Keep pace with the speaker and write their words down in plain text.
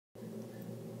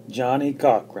Johnnie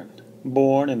Cochran,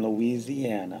 born in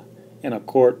Louisiana, and a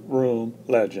courtroom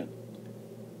legend.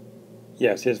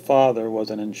 Yes, his father was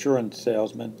an insurance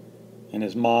salesman, and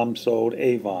his mom sold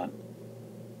Avon.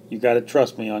 You gotta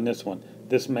trust me on this one.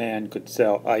 This man could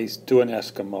sell ice to an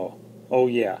Eskimo. Oh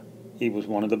yeah, he was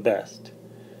one of the best.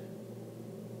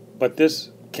 But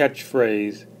this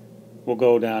catchphrase will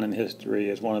go down in history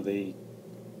as one of the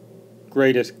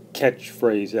greatest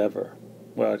catchphrase ever.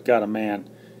 Well, it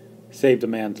saved a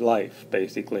man's life,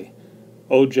 basically.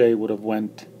 OJ would have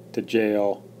went to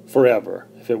jail forever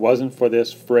if it wasn't for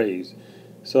this phrase.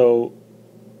 So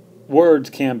words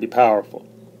can be powerful.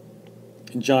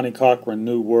 And Johnnie Cochran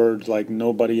knew words like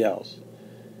nobody else.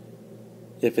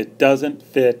 If it doesn't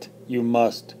fit, you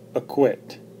must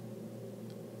acquit.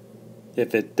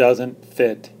 If it doesn't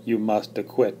fit, you must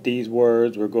acquit. These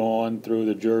words were going through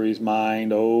the jury's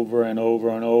mind over and over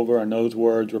and over, and those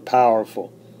words were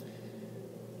powerful.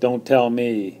 Don't tell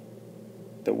me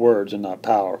that words are not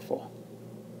powerful.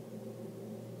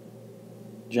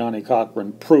 Johnnie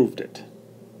Cochran proved it.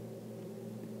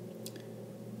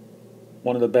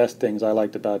 One of the best things I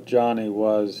liked about Johnny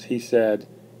was he said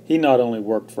he not only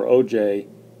worked for OJ,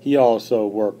 he also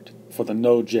worked for the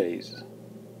no J's.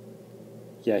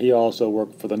 Yeah, he also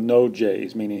worked for the no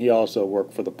J's, meaning he also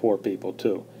worked for the poor people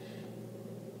too.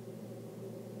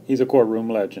 He's a courtroom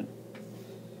legend.